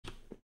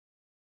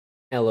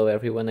Hello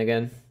everyone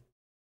again.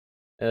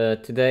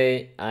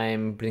 Today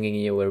I'm bringing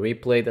you a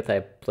replay that I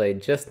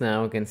played just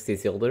now against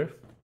Isildur.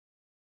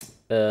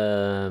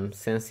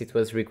 Since it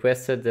was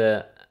requested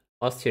the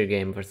Austria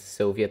game versus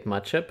Soviet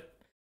matchup,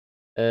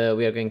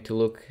 we are going to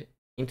look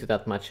into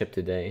that matchup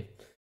today.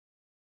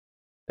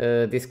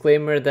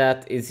 Disclaimer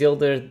that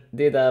Isildur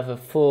did have a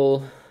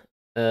full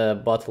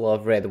bottle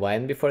of red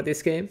wine before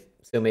this game,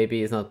 so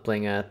maybe he's not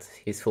playing at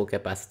his full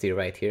capacity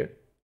right here.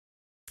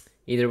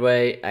 Either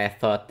way, I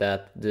thought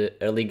that the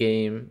early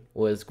game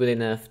was good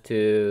enough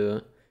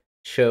to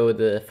show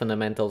the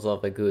fundamentals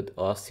of a good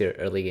austere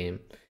early game.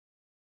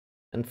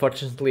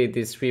 Unfortunately,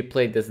 this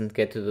replay doesn't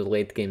get to the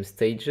late game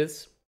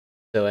stages,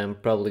 so I'm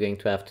probably going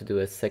to have to do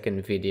a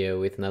second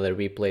video with another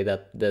replay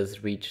that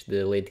does reach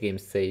the late game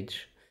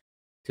stage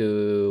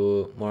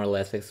to more or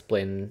less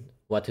explain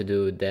what to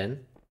do then.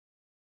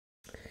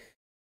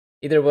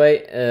 Either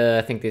way,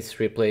 I think this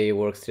replay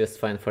works just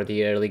fine for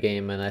the early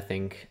game, and I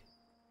think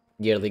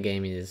the early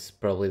game is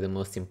probably the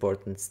most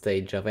important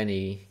stage of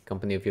any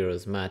Company of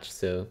Heroes match,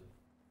 so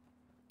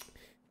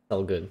it's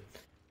all good.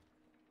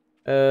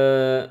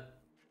 So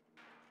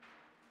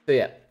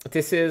yeah,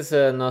 this is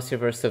an Austria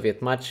vs Soviet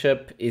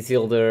matchup.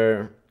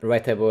 Isildur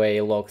right away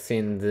locks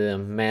in the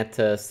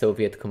meta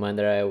Soviet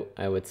commander,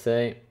 I would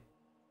say.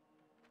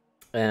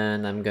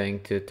 And I'm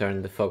going to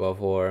turn the Fog of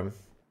War.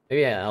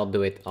 Maybe I'll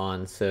do it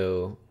on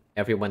so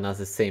everyone has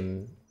the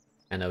same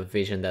kind of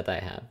vision that I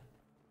have.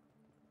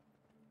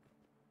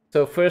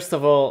 So first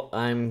of all,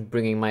 I'm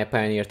bringing my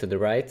Pioneer to the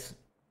right.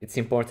 It's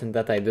important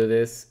that I do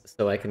this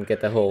so I can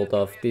get a hold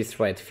of this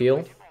right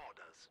field.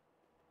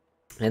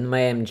 And my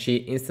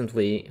MG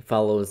instantly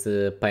follows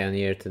the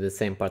Pioneer to the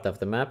same part of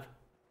the map.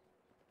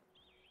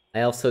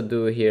 I also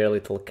do here a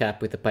little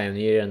cap with the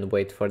Pioneer and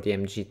wait for the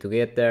MG to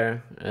get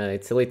there.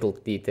 It's a little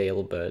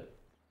detail, but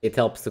it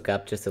helps to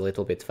cap just a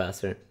little bit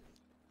faster.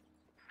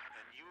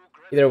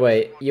 Either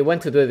way, you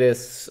want to do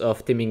this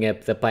of teaming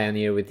up the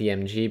Pioneer with the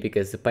MG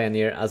because the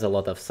Pioneer has a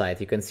lot of sight.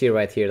 You can see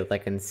right here that I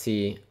can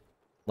see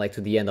like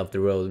to the end of the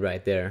road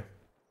right there.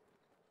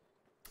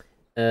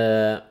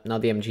 Now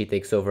the MG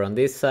takes over on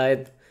this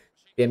side.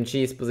 The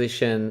MG is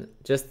positioned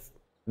just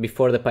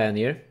before the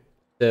Pioneer.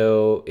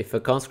 So if a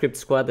conscript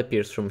squad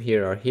appears from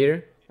here or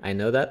here, I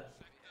know that.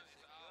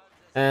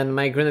 And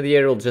my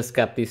Grenadier will just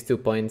cap these 2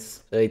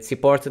 points. It's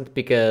important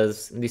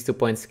because these 2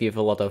 points give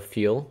a lot of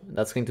fuel.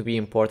 That's going to be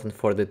important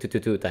for the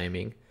 2-2-2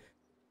 timing.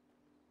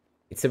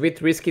 It's a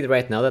bit risky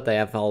right now that I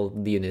have all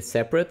the units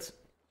separate,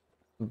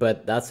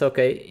 but that's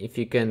okay if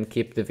you can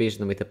keep the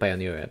vision with the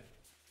Pioneer up.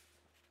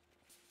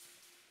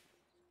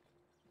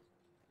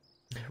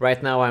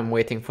 Right now I'm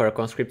waiting for a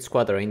conscript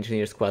squad or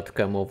engineer squad to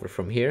come over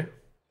from here.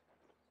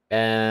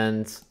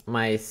 And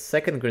my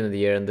second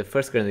Grenadier and the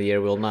first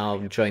Grenadier will now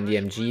join the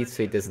MG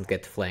so it doesn't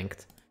get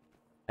flanked.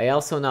 I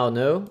also now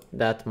know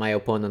that my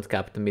opponent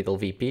capped the middle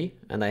VP,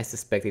 and I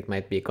suspect it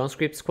might be a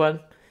conscript squad.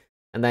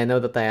 And I know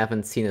that I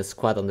haven't seen a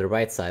squad on the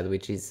right side,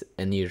 which is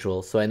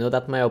unusual. So I know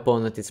that my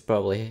opponent is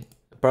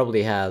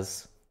probably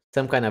has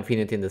some kind of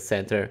unit in the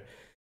center,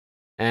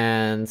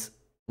 and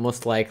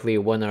most likely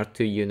 1 or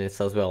 2 units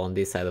as well on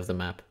this side of the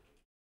map.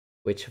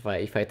 Which if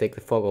I take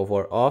the Fog of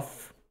War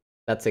off,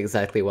 that's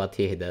exactly what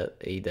he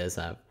does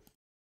have.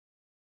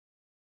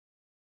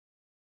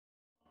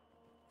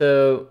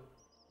 So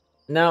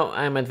now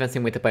I'm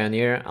advancing with the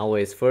Pioneer,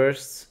 always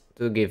first,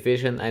 to give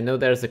vision. I know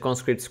there's a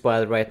conscript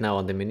squad right now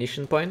on the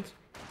munition point.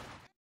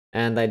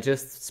 And I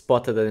just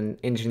spotted an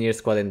engineer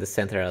squad in the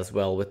center as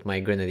well with my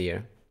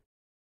Grenadier.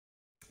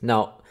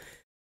 Now,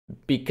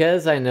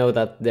 because I know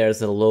that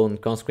there's a lone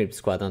conscript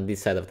squad on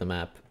this side of the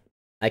map,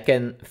 I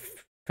can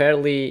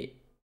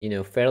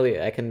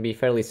I can be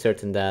fairly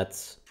certain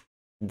that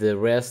the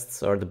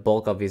rest or the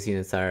bulk of these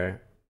units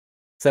are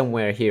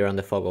somewhere here on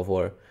the Fog of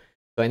War.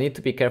 So I need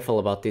to be careful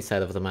about this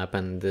side of the map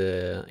and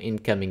the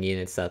incoming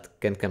units that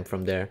can come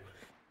from there.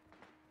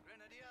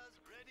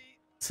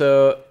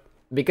 So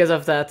because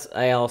of that,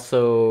 I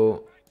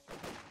also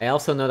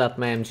know that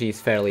my MG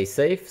is fairly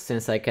safe,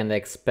 since I can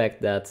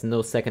expect that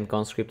no second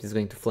conscript is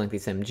going to flank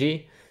this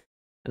MG.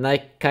 And I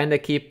kinda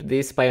keep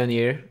this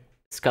Pioneer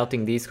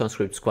scouting this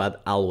conscript squad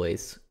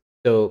always.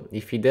 So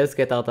if he does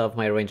get out of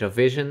my range of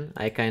vision,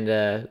 I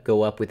kinda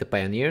go up with the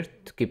Pioneer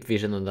to keep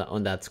vision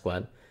on that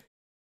squad.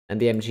 And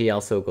the MG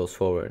also goes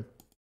forward.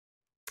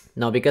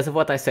 Now, because of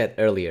what I said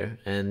earlier,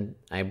 and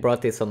I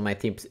brought this on my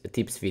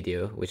tips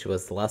video, which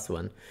was the last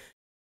one,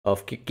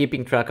 of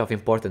keeping track of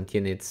important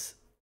units,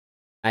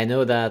 I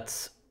know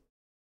that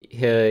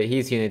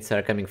his units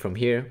are coming from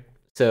here,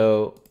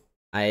 so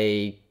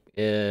I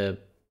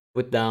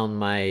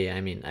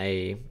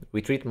I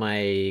retreat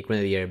my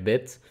Grenadier a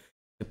bit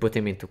to put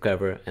him into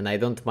cover, and I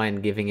don't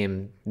mind giving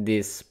him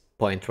this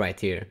point right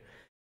here,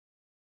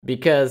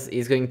 because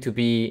he's going to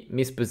be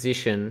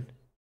mispositioned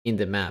in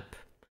the map.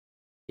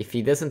 If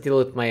he doesn't deal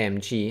with my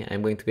MG,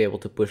 I'm going to be able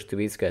to push to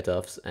his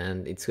cutoffs,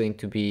 and it's going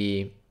to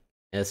be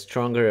a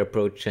stronger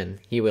approach than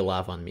he will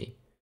have on me,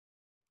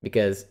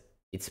 because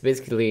it's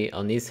basically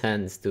on his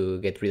hands to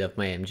get rid of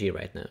my MG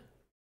right now.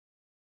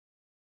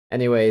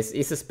 Anyways,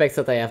 he suspects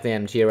that I have the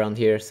MG around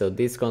here, so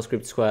this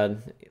conscript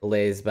squad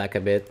lays back a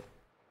bit.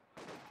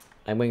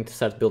 I'm going to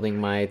start building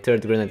my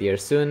 3rd grenadier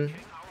soon.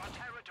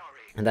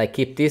 And I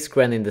keep this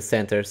gren in the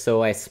center,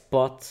 so I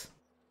spot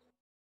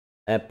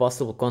a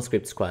possible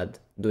conscript squad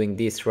doing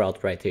this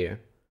route right here.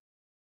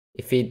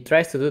 If he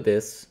tries to do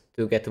this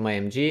to get to my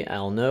MG,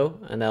 I'll know,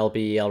 and I'll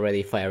be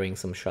already firing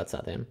some shots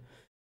at him.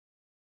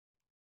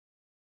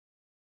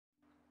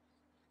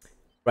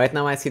 Right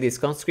now I see this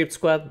conscript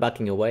squad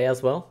backing away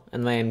as well,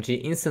 and my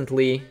MG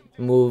instantly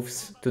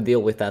moves to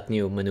deal with that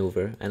new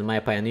maneuver, and my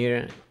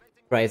pioneer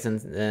tries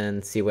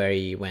and see where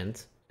he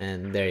went,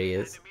 and there he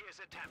is.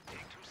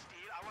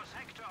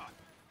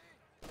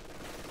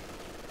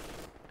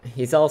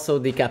 He's also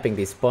decapping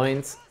these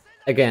points.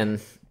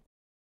 Again,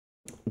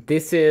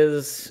 this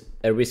is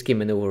a risky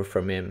maneuver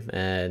from him,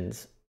 and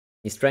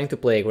he's trying to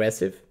play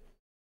aggressive.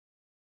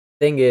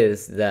 Thing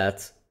is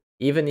that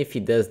even if he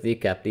does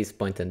decap this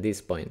point and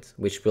this point,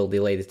 which will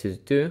delay the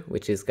 2-2,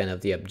 which is kind of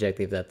the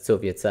objective that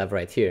Soviets have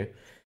right here,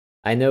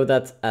 I know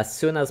that as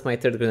soon as my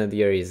 3rd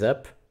grenadier is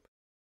up,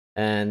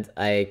 and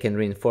I can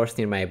reinforce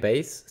near my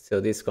base, so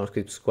this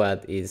conscript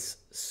squad is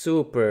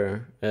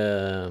super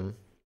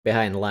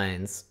behind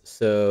lines,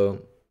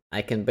 so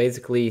I can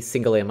basically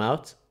single him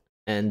out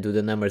and do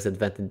the numbers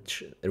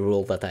advantage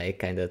rule that I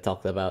kind of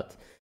talked about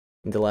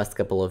in the last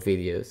couple of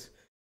videos.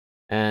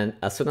 And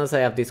as soon as I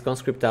have this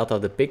conscript out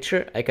of the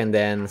picture, I can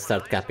then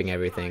start capping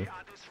everything.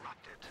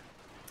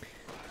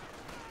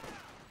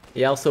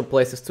 He also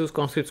places 2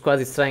 conscript squads.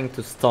 He's trying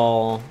to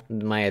stall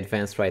my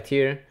advance right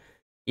here.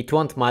 It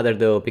won't matter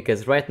though,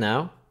 because right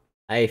now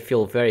I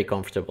feel very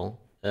comfortable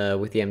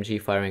with the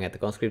MG firing at the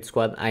conscript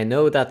squad. I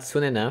know that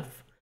soon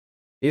enough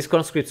this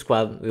conscript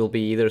squad will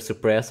be either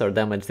suppressed or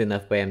damaged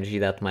enough by MG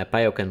that my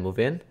Pio can move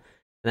in.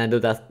 And I know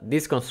that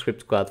this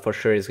conscript squad for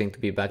sure is going to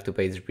be back to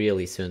base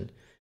really soon.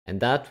 And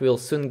that will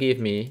soon give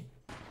me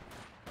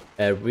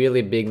a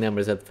really big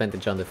numbers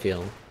advantage on the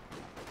field.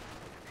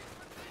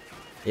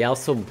 He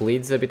also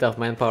bleeds a bit of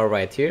manpower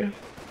right here.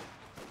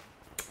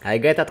 I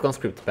get that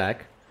conscript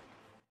back.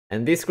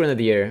 And this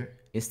grenadier,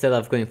 instead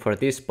of going for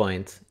this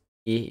point,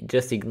 he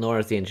just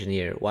ignores the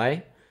engineer.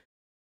 Why?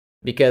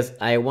 Because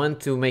I want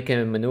to make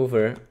a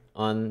maneuver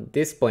on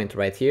this point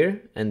right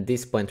here and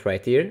this point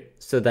right here,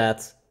 so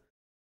that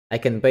I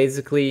can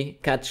basically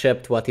catch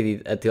up to what he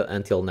did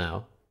until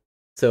now.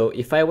 So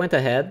if I went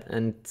ahead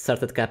and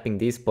started capping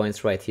these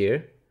points right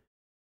here,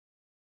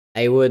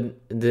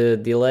 the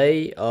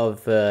delay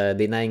of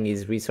denying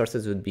his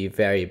resources would be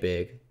very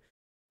big.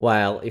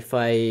 While if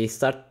I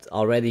start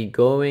already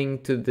going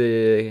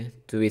to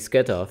his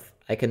cutoff,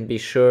 I can be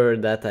sure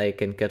that I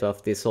can cut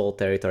off this whole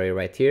territory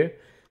right here,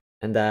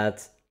 and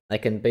that I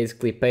can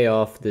basically pay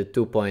off the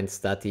 2 points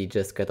that he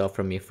just cut off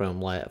from me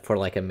for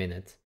like a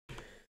minute.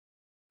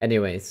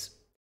 Anyways,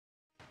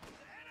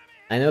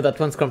 I know that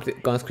one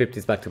conscript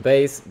is back to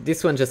base.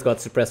 This one just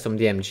got suppressed from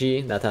the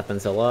MG, that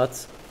happens a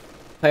lot.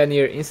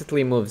 Pioneer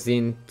instantly moves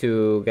in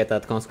to get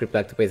that conscript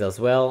back to base as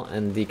well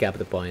and decap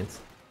the point.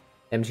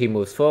 MG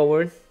moves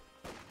forward,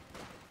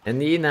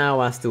 and he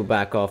now has to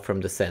back off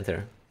from the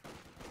center.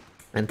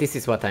 And this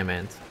is what I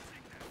meant.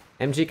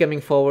 MG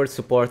coming forward,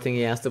 supporting,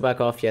 he has to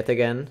back off yet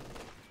again.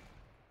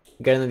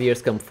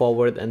 Grenadiers come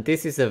forward, and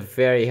this is a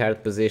very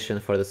hard position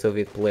for the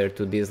Soviet player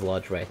to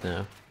dislodge right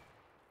now.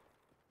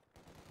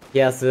 He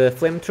has a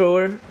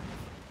flamethrower,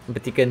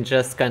 but he can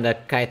just kinda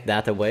kite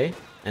that away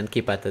and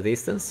keep at a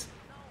distance.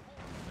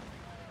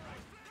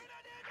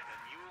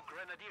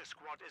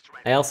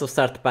 I also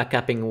start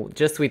backcapping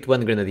just with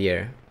 1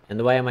 grenadier.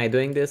 And why am I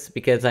doing this?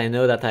 Because I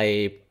know that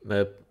I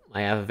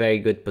have a very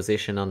good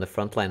position on the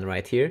front line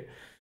right here,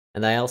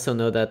 and I also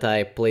know that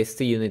I placed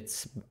 2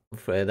 units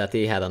that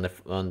he had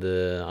on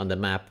the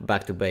map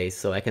back to base,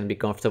 so I can be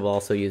comfortable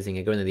also using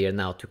a grenadier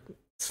now to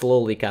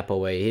slowly cap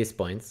away his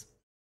points.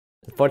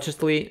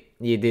 Unfortunately,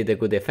 he did a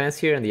good defense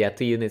here, and he had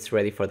 2 units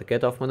ready for the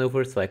cutoff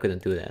maneuver, so I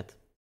couldn't do that.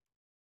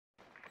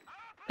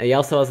 He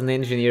also has an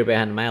engineer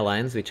behind my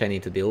lines, which I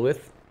need to deal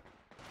with.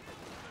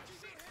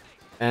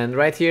 And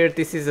right here,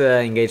 this is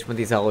an engagement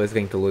he's always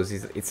going to lose.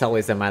 It's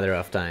always a matter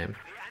of time.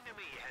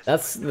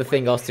 That's the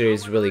thing Austria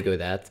is really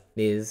good at,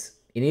 is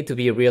you need to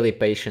be really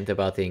patient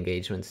about the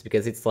engagements,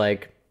 because it's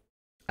like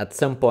at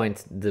some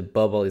point the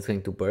bubble is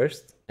going to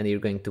burst and you're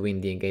going to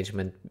win the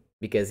engagement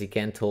because you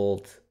can't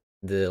hold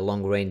the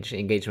long range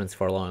engagements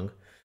for long.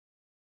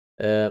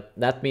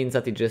 That means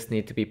that you just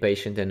need to be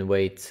patient and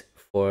wait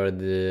for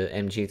the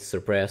MG to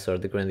suppress or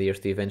the Grenadiers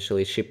to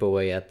eventually chip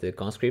away at the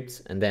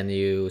conscripts, and then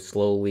you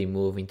slowly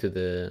move into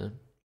the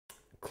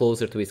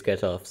closer to his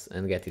cutoffs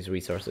and get his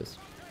resources.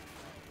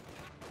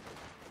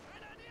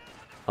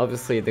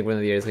 Obviously the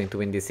Grenadier is going to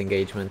win this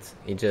engagement.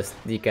 He just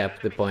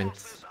decapped the point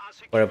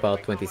for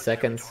about 20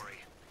 seconds.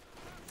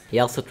 He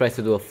also tries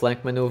to do a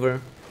flank maneuver.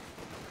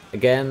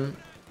 Again,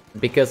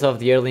 because of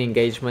the early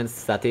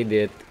engagements that he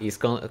did, his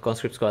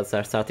conscript squads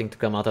are starting to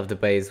come out of the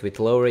base with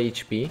lower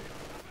HP.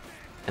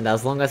 And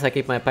as long as I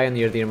keep my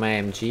Pioneer near my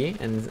MG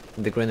and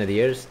the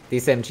Grenadiers,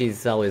 this MG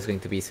is always going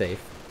to be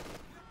safe.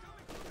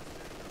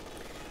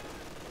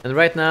 And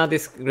right now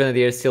this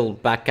Grenadier is still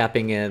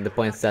backcapping the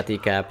points that he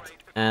capped,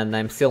 and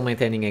I'm still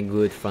maintaining a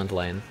good front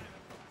line.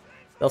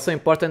 It's also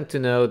important to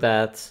know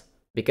that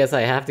because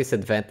I have this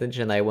advantage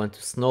and I want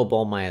to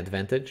snowball my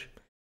advantage,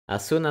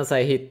 as soon as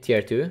I hit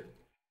tier 2,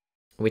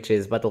 which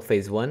is battle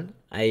phase 1,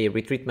 I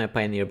retreat my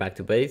Pioneer back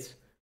to base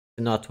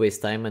to not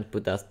waste time and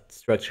put that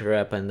structure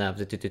up and have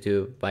the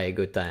 2-2-2 by a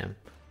good time.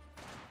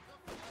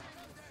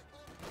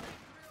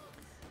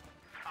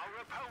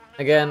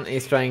 Again,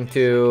 he's trying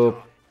to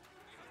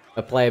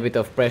apply a bit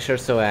of pressure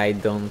so I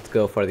don't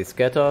go for this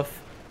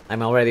cutoff.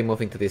 I'm already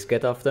moving to this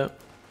cutoff though.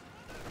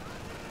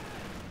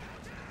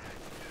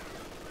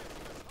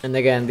 And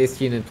again,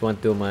 this unit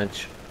won't do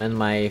much, and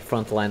my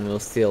front line will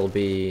still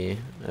be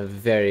a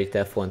very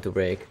tough one to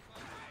break.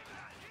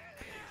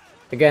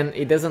 Again,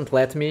 it doesn't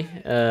let me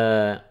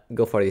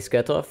go for this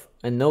cutoff,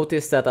 and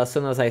notice that as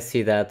soon as I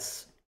see that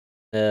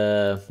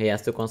he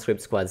has 2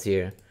 conscript squads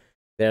here,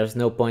 there's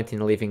no point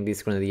in leaving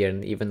this Grenadier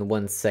even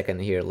 1 second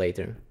here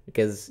later,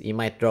 because he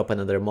might drop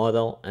another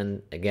model,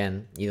 and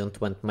again, you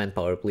don't want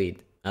manpower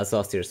bleed, as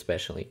Austere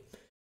especially.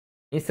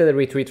 Instead I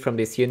retreat from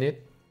this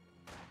unit,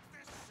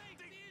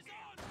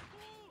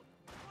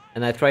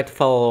 and I try to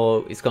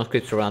follow his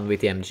conscripts around with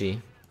the MG.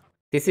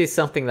 This is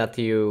something that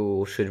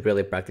you should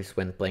really practice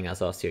when playing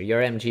as Austere.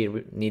 Your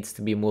MG needs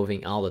to be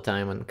moving all the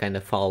time and kind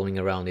of following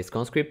around his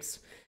conscripts,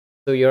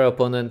 so your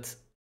opponent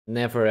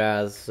never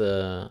has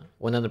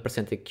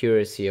 100%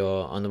 accuracy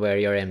on where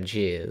your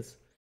MG is.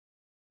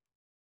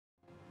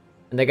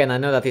 And again, I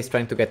know that he's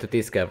trying to get to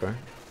this cover.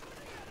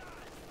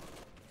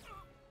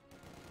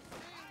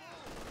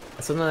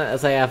 As soon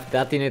as I have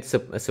that unit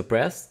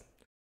suppressed,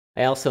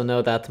 I also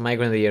know that my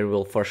Grenadier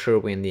will for sure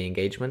win the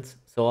engagement,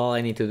 so all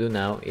I need to do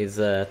now is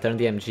turn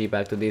the MG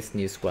back to this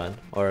new squad,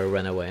 or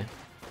run away.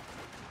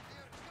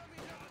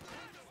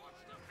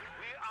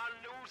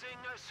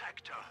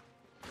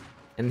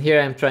 And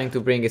here I'm trying to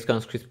bring his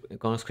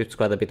conscript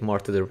squad a bit more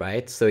to the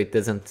right, so it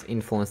doesn't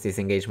influence this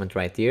engagement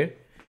right here.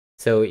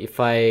 So if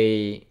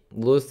I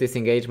lose this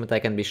engagement, I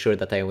can be sure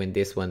that I win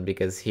this one,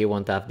 because he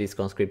won't have this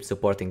conscript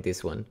supporting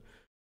this one.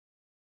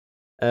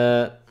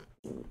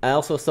 I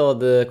also saw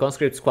the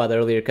conscript squad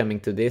earlier coming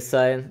to this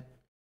side,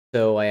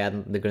 so I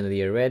had the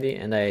Grenadier ready,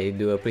 and I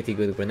do a pretty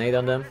good grenade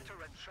on them.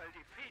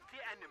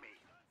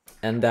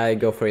 And I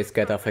go for his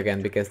cutoff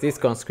again, because this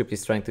conscript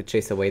is trying to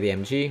chase away the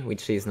MG,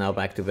 which is now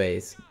back to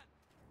base.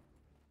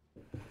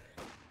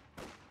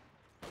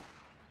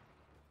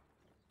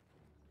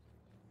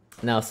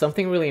 Now,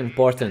 something really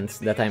important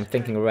that I'm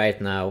thinking right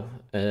now,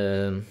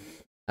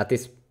 at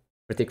this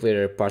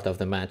particular part of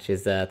the match,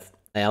 is that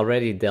I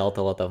already dealt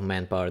a lot of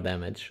manpower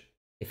damage.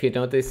 If you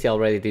notice, he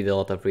already did a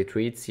lot of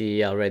retreats,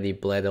 he already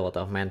bled a lot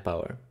of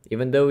manpower.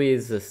 Even though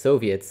he's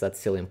Soviets, that's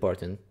still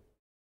important.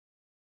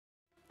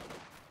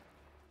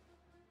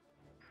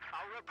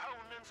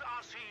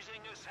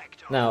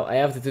 Now, I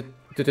have the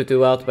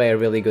 2-2-2 out by a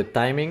really good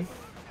timing.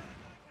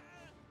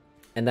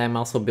 And I'm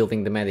also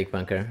building the medic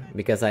bunker,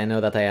 because I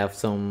know that I have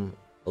some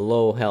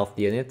low health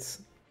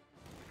units.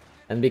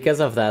 And because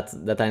of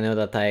that I know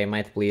that I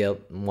might bleed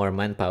more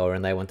manpower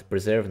and I want to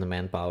preserve the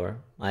manpower,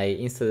 I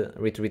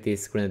insta-retreat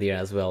this Grenadier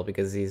as well,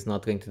 because he's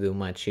not going to do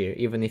much here.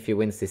 Even if he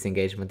wins this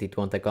engagement, it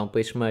won't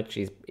accomplish much,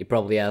 he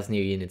probably has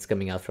new units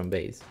coming out from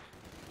base.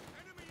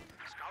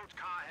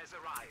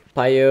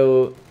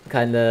 Pio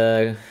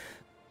kinda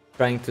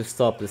trying to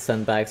stop the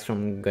sandbags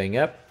from going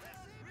up.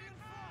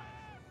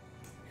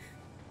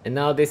 And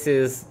now this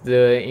is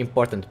the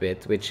important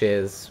bit, which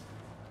is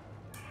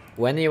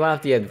when you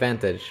have the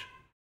advantage,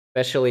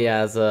 especially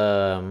as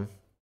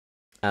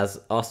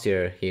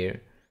Austere here,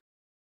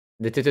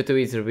 the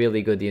 2-2-2 is a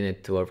really good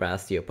unit to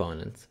harass the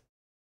opponent.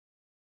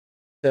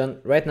 So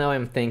right now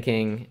I'm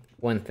thinking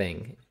one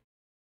thing.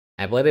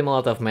 I bled him a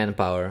lot of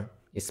manpower.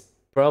 He's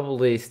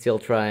probably still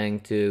trying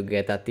to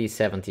get that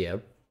T70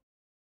 up,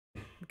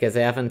 because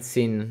I haven't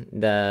seen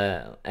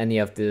any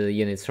of the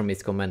units from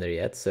his commander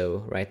yet,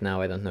 so right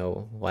now I don't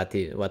know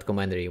what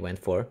commander he went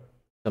for.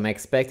 So I'm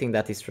expecting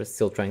that he's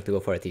still trying to go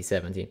for a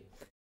T70.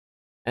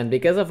 And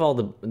because of all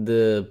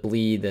the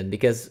bleed, and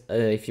because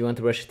if you want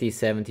to rush a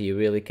T70 you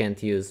really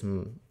can't use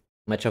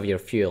much of your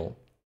fuel,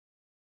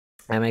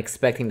 I'm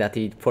expecting that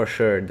he for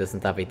sure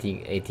doesn't have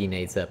 18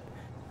 nades up.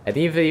 And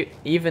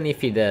even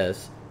if he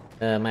does,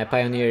 my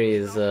Pioneer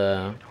is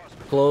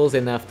close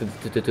enough to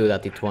 2-2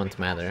 that it won't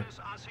matter.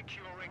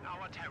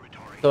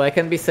 So I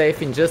can be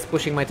safe in just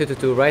pushing my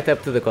 2-2 right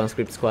up to the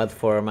conscript squad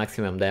for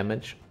maximum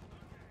damage.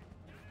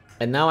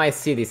 And now I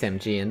see this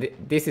MG, and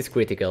this is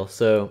critical,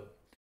 so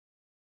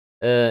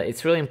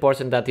it's really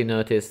important that you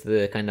notice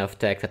the kind of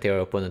tech that your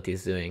opponent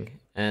is doing.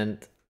 And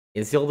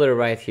Isildur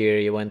right here,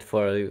 he went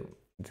for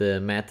the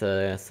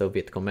meta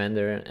Soviet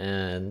commander,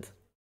 and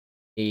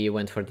he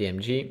went for the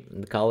MG,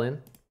 the Kalin.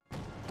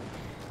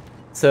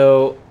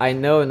 So I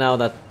know now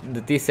that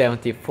the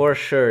T70 for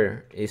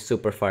sure is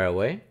super far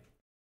away.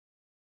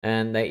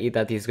 And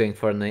that he's going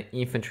for an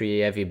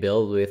infantry heavy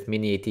build with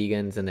mini AT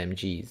guns and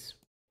MGs.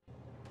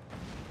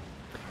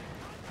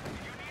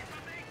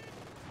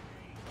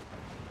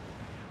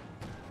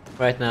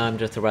 Right now I'm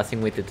just harassing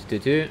with the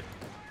 222.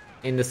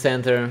 In the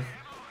center,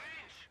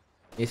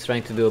 he's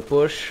trying to do a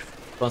push.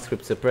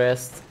 Conscript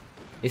suppressed.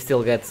 He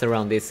still gets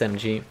around this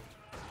MG.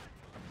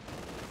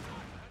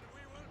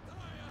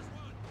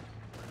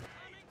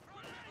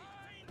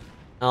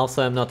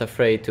 Also, I'm not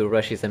afraid to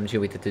rush his MG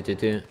with the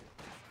 222.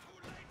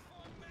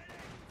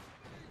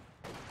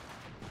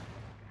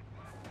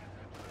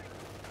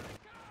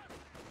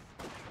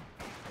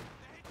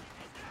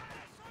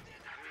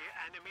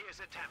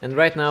 And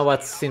right now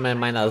what's in my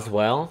mind as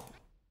well,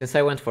 since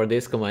I went for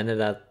this commander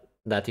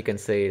that you can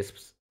say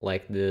is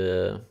like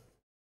the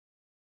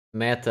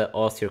meta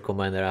Ossir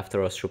commander after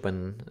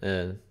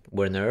Ostrupen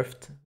were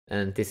nerfed,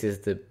 and this is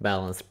the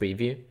balance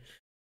preview.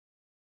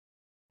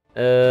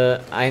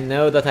 I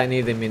know that I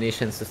need the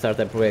munitions to start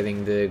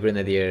upgrading the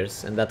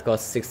Grenadiers, and that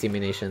costs 60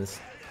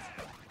 munitions.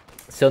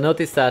 So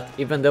notice that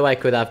even though I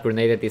could have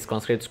grenaded this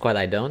conscript squad,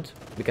 I don't,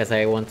 because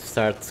I want to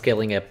start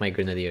scaling up my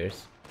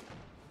Grenadiers.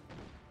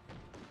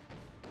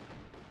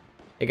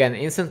 Again,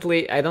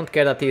 instantly, I don't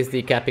care that he's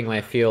decapping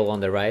my fuel on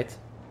the right.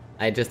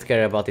 I just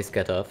care about his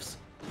cutoffs.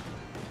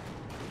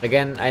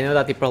 Again, I know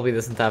that he probably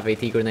doesn't have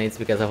AT grenades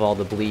because of all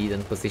the bleed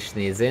and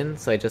position he's in,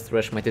 so I just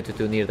rush my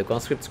 222 near the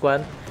conscript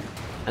squad.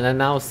 And I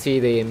now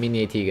see the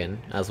mini AT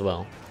gun as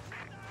well.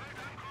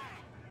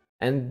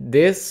 And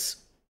this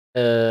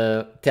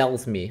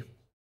tells me,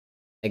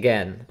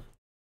 again,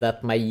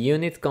 that my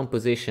unit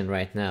composition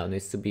right now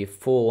needs to be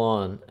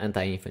full-on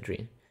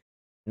anti-infantry.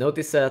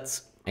 Notice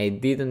that I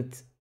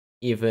didn't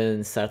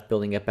even start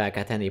building a pack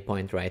at any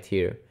point right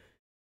here,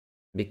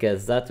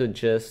 because that would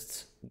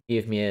just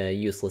give me a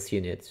useless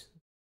unit.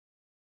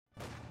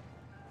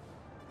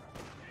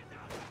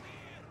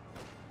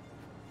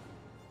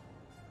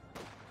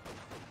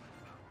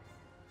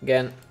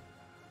 Again,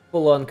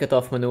 full-on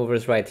cut-off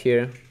maneuvers right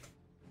here.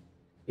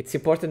 It's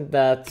important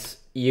that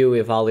you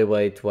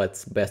evaluate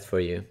what's best for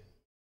you.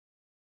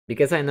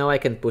 Because I know I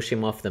can push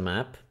him off the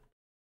map,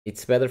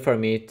 it's better for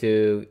me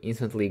to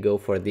instantly go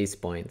for these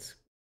points.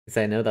 Because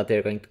I know that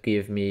they're going to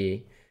give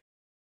me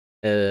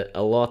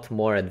a lot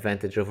more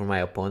advantage over my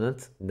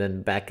opponent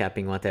than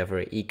backcapping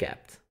whatever he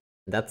capped.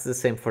 That's the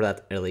same for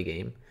that early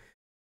game.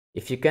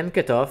 If you can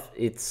cut off,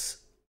 it's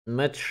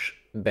much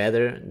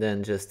better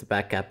than just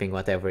backcapping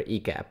whatever he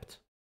capped.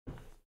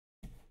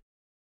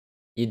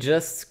 You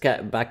just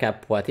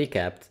backup what he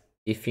capped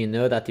if you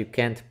know that you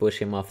can't push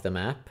him off the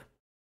map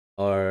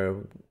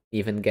or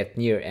even get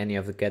near any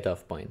of the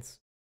cutoff points.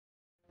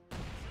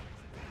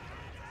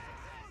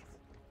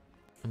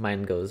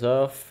 Mine goes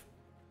off.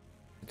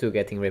 2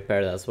 getting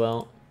repaired as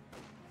well.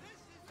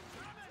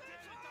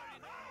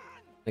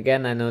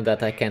 Again, I know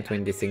that I can't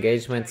win this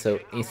engagement, so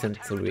instant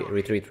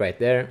retreat right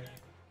there.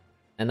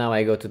 And now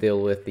I go to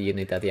deal with the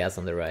unit that he has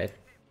on the right.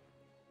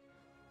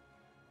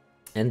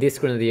 And this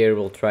Grenadier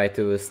will try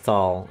to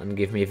stall and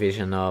give me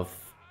vision of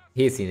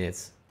his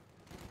units.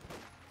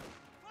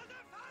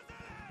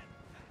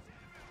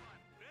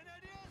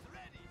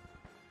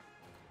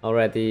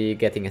 Already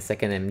getting a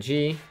second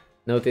MG.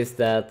 Notice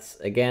that,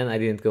 again, I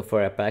didn't go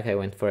for a pack, I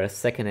went for a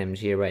second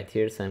MG right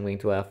here, so I'm going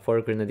to have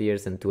 4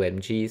 Grenadiers and 2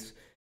 MGs.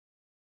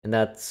 And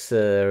that's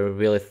a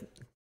really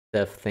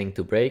tough thing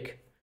to break.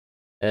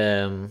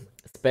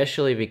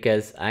 Especially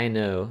because I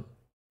know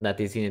that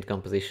his unit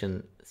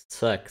composition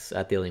sucks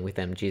at dealing with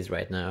MGs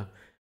right now.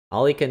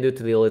 All he can do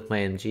to deal with my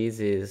MGs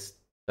is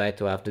try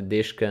to have the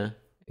Dishka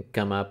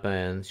come up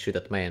and shoot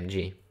at my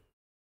MG.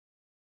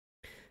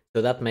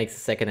 So that makes the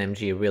second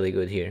MG really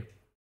good here.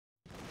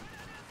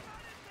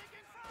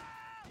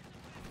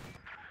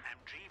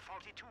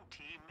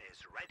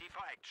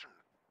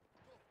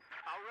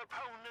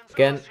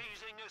 Again,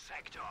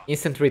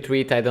 instant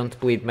retreat, I don't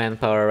bleed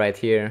manpower right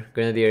here.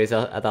 Grenadier is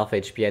at half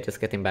HP, I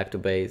just get him back to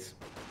base.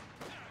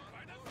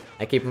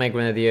 I keep my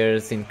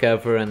Grenadiers in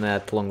cover and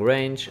at long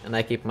range, and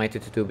I keep my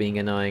 222 being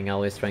annoying,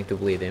 always trying to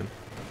bleed him.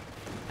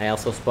 I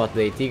also spot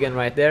the AT gun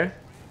right there.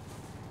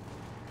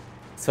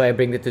 So I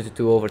bring the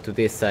 222 over to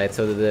this side,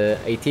 so that the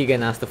AT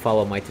gun has to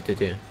follow my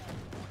 222.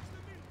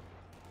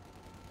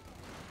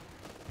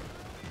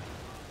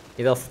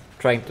 He's also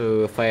trying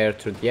to fire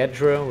through the edge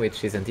row,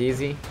 which isn't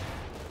easy.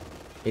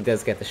 He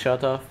does get the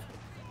shot off.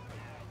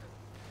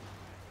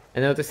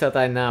 And notice that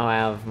I now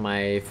have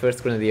my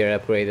first Grenadier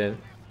upgraded,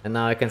 and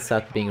now I can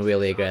start being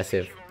really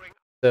aggressive.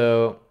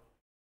 So,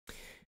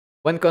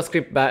 one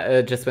conscript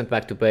just went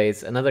back to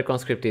base, another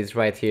conscript is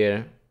right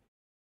here.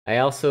 I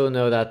also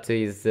know that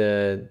his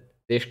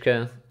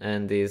Dishka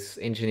and his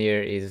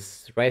engineer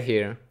is right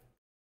here.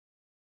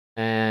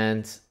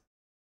 And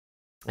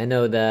I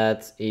know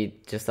that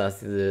he just has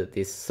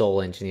this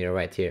soul engineer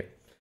right here.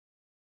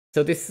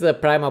 So this is a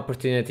prime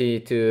opportunity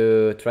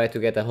to try to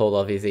get a hold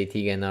of his AT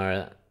gun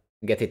or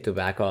get it to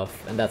back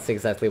off, and that's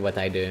exactly what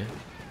I do.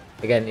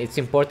 Again, it's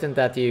important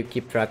that you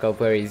keep track of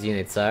where his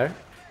units are,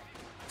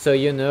 so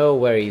you know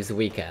where he's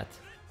weak at.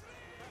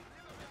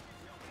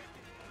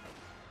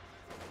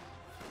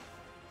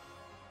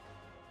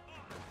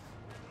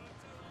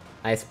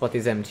 I spot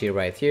his MG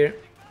right here.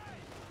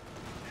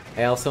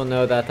 I also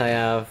know that I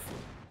have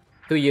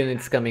 2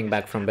 units coming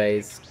back from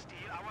base,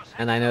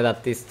 and I know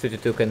that this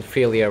 2-2 can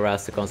freely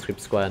harass the conscript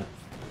squad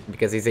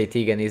because his AT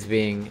gun is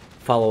being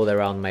followed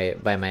around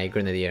by my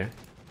grenadier.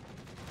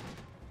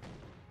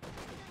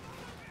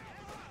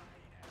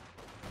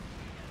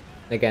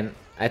 Again,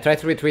 I try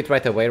to retreat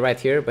right away right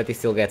here, but he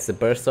still gets the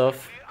burst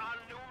off.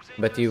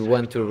 But you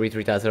want to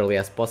retreat as early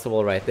as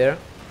possible right there.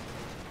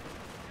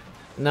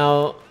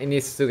 Now he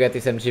needs to get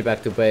his MG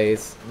back to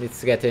base.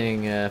 It's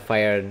getting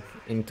fired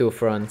in two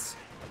fronts.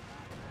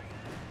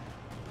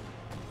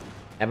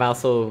 I'm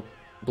also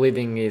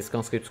bleeding his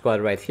conscript squad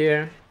right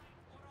here.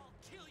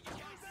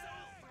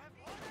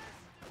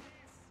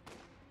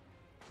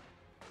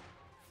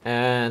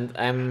 And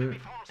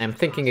I'm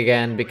thinking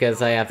again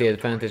because I have the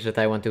advantage that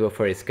I want to go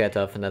for his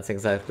cutoff, and that's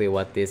exactly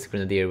what this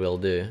grenadier will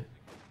do.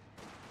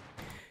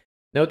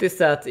 Notice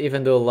that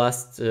even though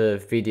last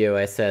video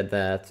I said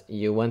that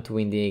you want to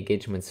win the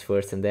engagements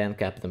first and then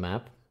cap the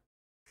map,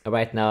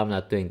 right now I'm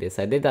not doing this.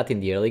 I did that in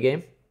the early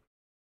game.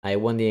 I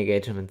won the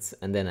engagements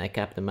and then I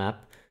capped the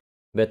map.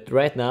 But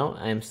right now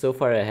I'm so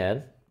far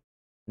ahead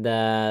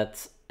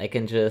that I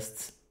can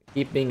just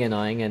keep being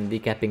annoying and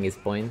decapping his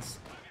points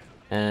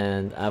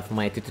and have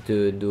my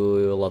 2-2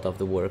 do a lot of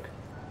the work.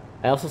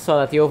 I also saw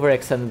that he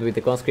overextended with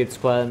the conscript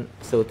squad,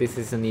 so this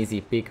is an easy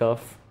pick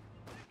off.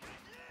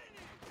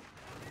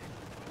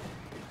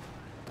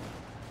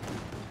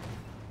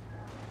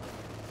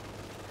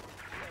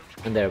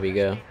 And there we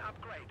go.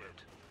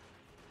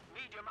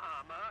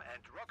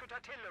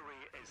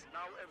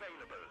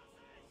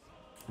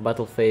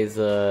 Battle phase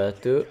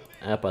 2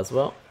 up as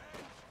well.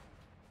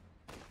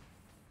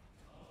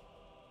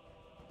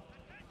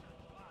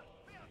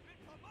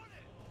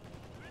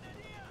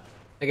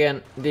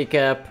 Again,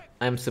 decap.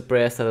 I'm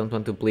suppressed, I don't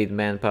want to bleed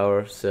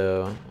manpower,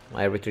 so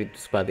I retreat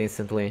to squad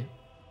instantly.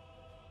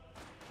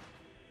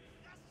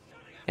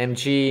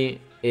 MG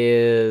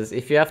is...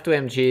 if you have two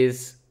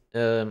MGs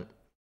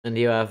and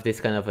you have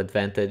this kind of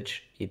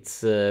advantage,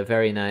 it's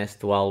very nice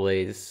to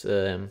always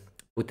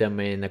put them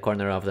in a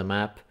corner of the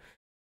map.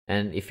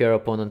 And if your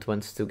opponent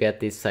wants to get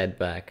this side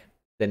back,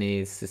 then he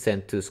needs to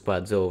send two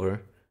squads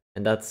over.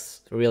 And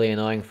that's really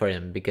annoying for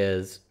him,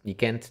 because he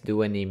can't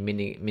do any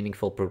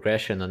meaningful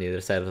progression on the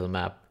other side of the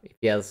map if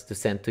he has to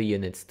send two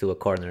units to a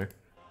corner.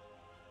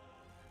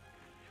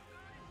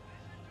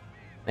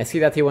 I see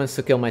that he wants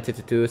to kill my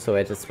 2-2, so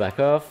I just back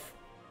off.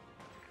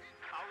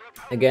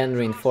 Again,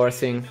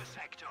 reinforcing.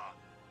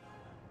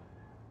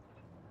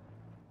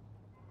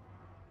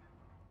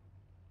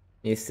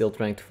 He's still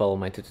trying to follow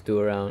my 2-2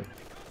 around.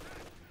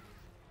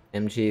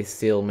 MG is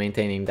still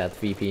maintaining that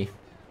VP.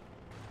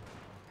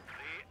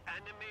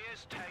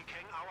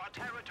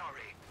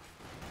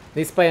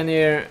 This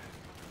Pioneer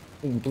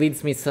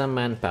bleeds me some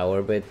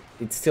manpower, but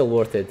it's still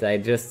worth it. I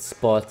just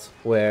spot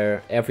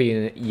where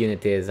every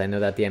unit is. I know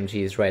that the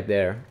MG is right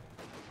there.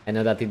 I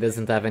know that he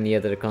doesn't have any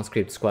other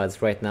conscript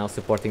squads right now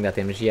supporting that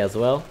MG as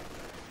well.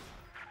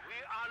 We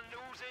are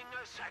losing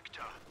a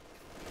sector.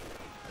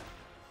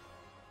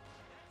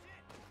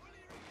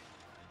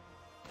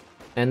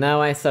 And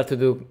now I start to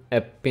do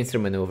a pincer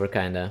maneuver,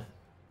 kinda.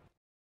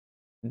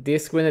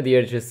 This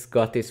Grenadier just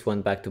got this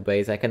one back to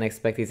base. I can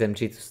expect his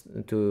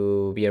MG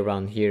to be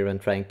around here and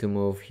trying to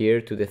move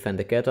here to defend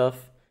the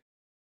cutoff.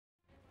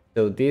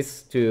 So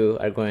these two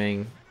are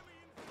going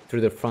through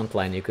the front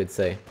line, you could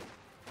say.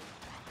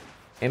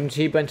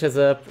 MG bunches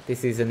up.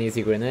 This is an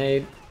easy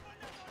grenade.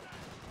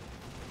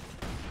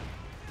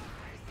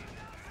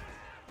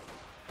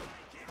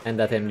 And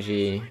that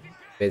MG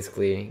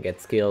basically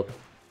gets killed.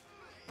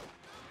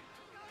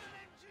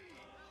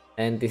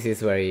 And this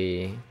is where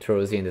he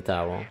throws you in the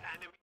towel.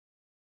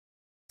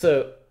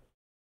 So,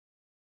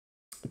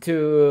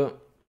 to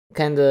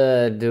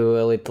kinda do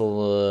a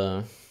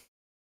little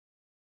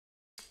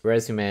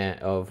resume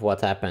of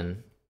what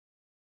happened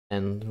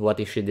and what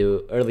you should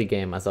do early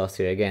game as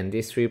Austria. Again,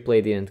 this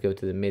replay didn't go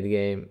to the mid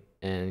game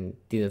and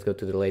didn't go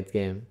to the late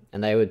game.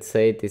 And I would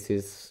say this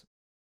is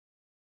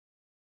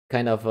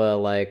kind of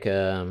like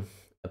a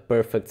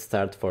perfect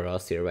start for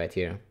Austria right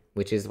here.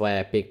 Which is why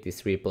I picked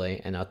this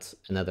replay and not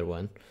another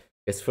one.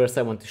 Because first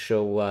I want to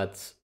show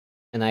what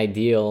an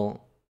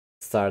ideal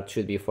start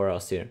should be for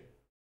Austria.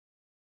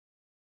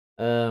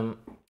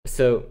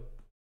 So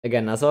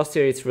again, as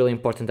Austria, it's really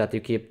important that you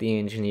keep the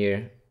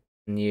engineer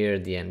near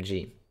the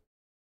MG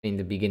in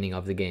the beginning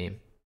of the game.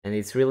 And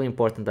it's really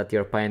important that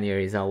your Pioneer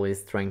is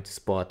always trying to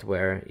spot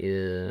where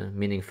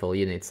meaningful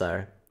units are.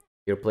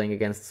 If you're playing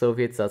against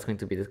Soviets, that's going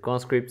to be the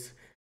conscripts.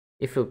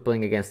 If you're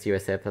playing against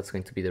USF, that's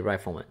going to be the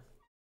riflemen.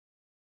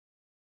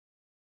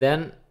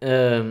 Then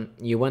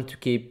you want to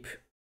keep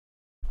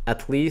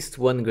at least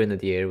one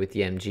Grenadier with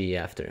the MG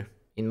after.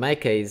 In my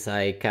case,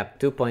 I capped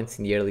 2 points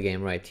in the early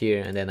game right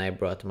here, and then I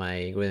brought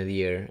my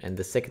Grenadier and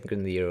the second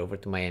Grenadier over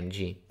to my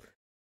MG.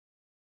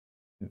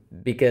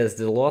 Because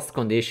the lost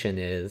condition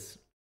is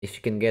if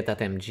you can get that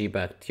MG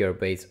back to your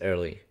base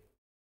early.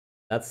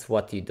 That's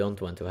what you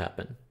don't want to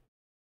happen.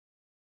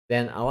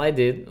 Then all I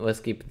did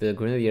was keep the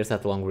Grenadiers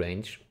at long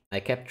range.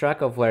 I kept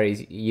track of where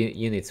his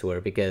units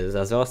were, because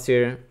as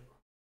Austria,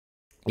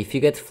 if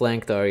you get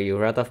flanked or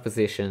you're out of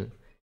position,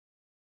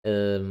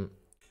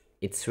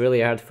 it's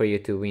really hard for you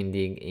to win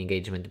the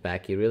engagement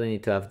back. You really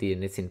need to have the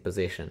units in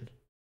position.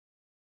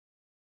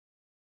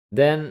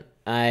 Then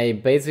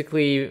I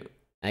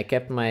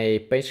kept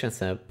my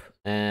patience up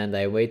and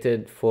I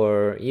waited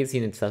for his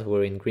units that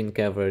were in green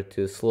cover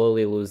to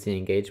slowly lose the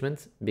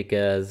engagement,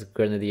 because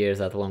grenadiers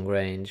at long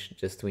range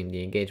just win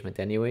the engagement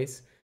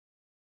anyways,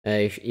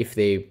 if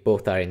they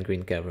both are in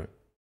green cover.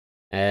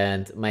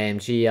 And my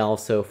MG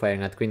also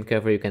firing at green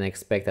cover, you can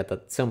expect that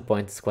at some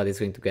point the squad is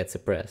going to get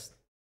suppressed,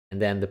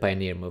 and then the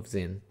pioneer moves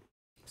in.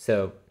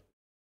 So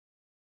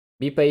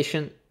be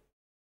patient,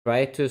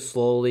 try to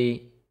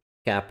slowly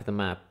cap the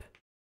map.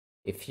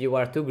 If you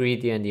are too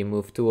greedy and you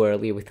move too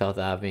early without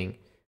having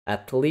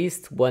at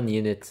least one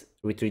unit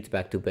retreat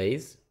back to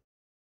base,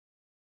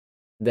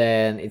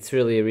 then it's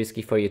really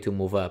risky for you to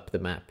move up the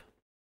map.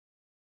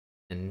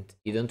 And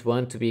you don't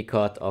want to be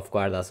caught off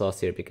guard as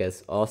Ossier,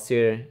 because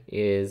Ossier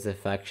is a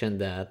faction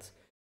that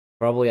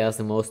probably has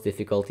the most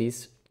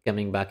difficulties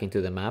coming back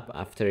into the map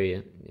after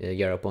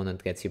your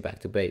opponent gets you back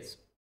to base.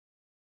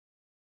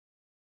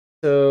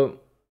 So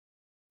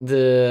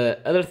the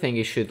other thing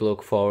you should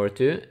look forward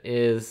to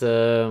is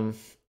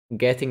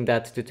getting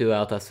that 2-2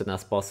 out as soon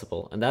as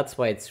possible. And that's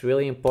why it's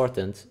really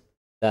important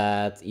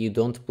that you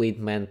don't bleed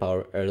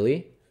manpower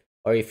early,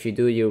 or if you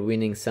do, you're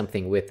winning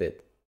something with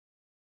it.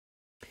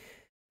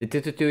 The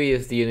 2-2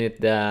 is the unit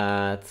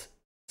that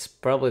is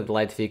probably the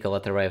light vehicle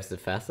that arrives the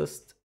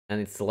fastest, and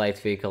it's the light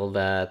vehicle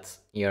that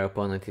your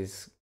opponent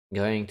is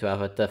going to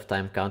have a tough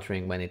time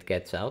countering when it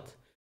gets out.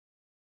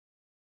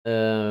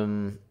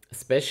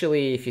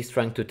 Especially if he's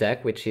trying to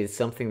tech, which is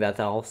something that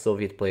all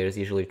Soviet players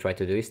usually try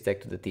to do, is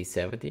tech to the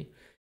T-70.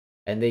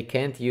 And they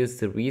can't use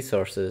the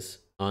resources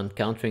on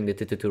countering the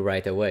 2-2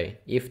 right away.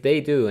 If they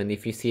do, and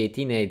if you see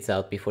 18 aids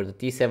out before the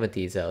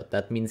T-70 is out,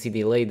 that means you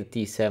delay the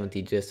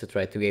T-70 just to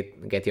try to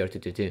get your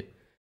 2-2.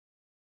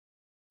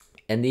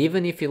 And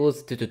even if you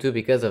lose the 2-2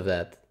 because of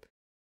that,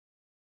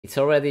 it's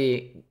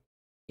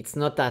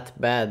not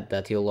that bad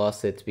that you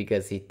lost it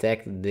because he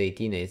teched the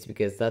 18 aids,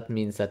 because that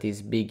means that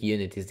his big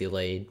unit is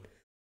delayed.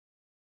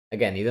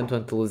 Again, you don't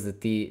want to lose the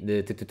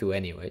 2-2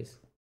 anyways.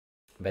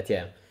 But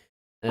yeah,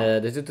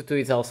 the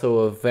 2-2 is also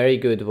a very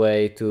good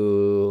way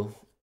to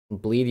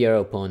bleed your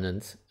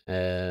opponent,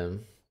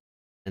 and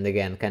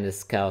again, kind of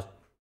scout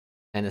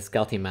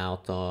him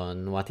out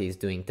on what he's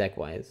doing tech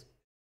wise.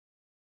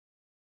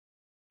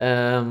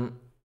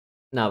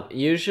 Now,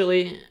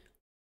 usually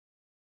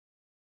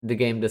the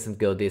game doesn't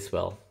go this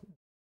well.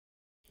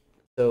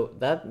 So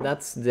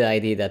that's the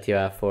idea that you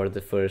have for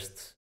the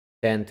first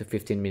 10 to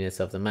 15 minutes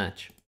of the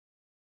match.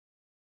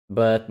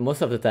 But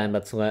most of the time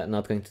that's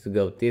not going to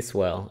go this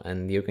well,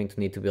 and you're going to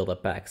need to build a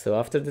pack. So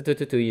after the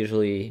 2-2,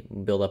 usually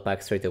build a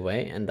pack straight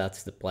away, and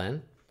that's the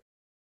plan.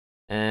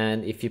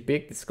 And if you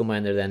pick this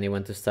commander, then you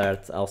want to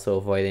start also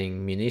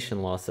avoiding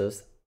munition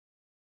losses,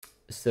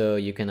 so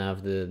you can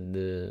have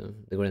the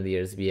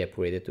Grenadiers be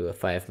upgraded to a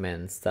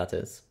 5-man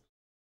status.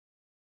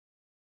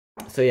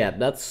 So yeah,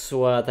 that's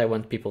what I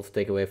want people to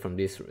take away from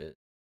this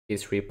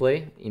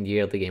replay in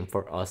the early game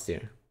for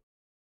Ossier.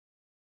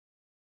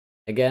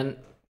 Again,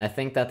 I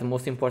think that the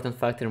most important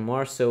factor,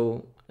 more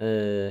so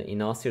in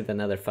Ossier than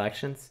other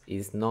factions,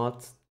 is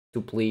not to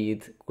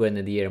bleed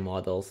Grenadier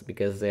models,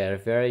 because they are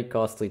very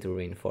costly to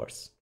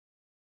reinforce.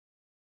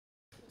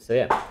 So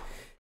yeah,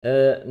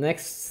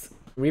 next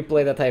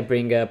replay that I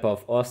bring up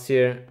of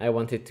Ossier, I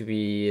want it to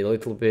be a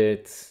little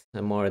bit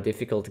a more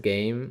difficult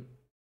game,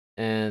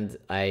 and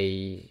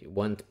I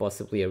want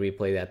possibly a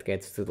replay that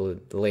gets to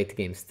the late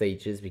game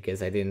stages,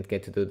 because I didn't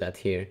get to do that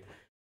here.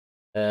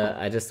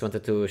 I just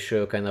wanted to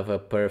show kind of a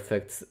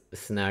perfect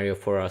scenario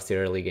for us the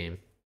early game.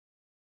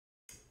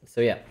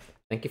 So yeah,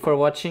 thank you for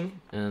watching,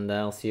 and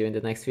I'll see you in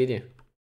the next video.